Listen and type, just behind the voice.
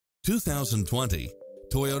2020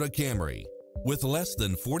 Toyota Camry. With less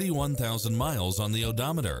than 41,000 miles on the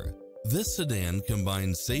odometer, this sedan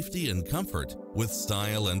combines safety and comfort with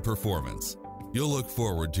style and performance. You'll look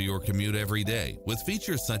forward to your commute every day with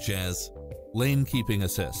features such as lane keeping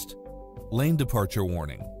assist, lane departure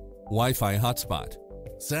warning, Wi-Fi hotspot,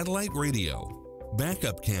 satellite radio,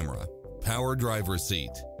 backup camera, power driver's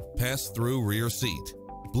seat, pass-through rear seat,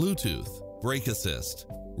 Bluetooth, brake assist,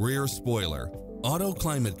 rear spoiler, auto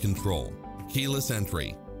climate control, keyless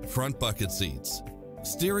entry, front bucket seats,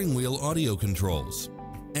 steering wheel audio controls,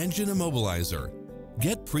 engine immobilizer.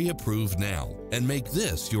 Get pre-approved now and make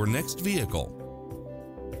this your next vehicle.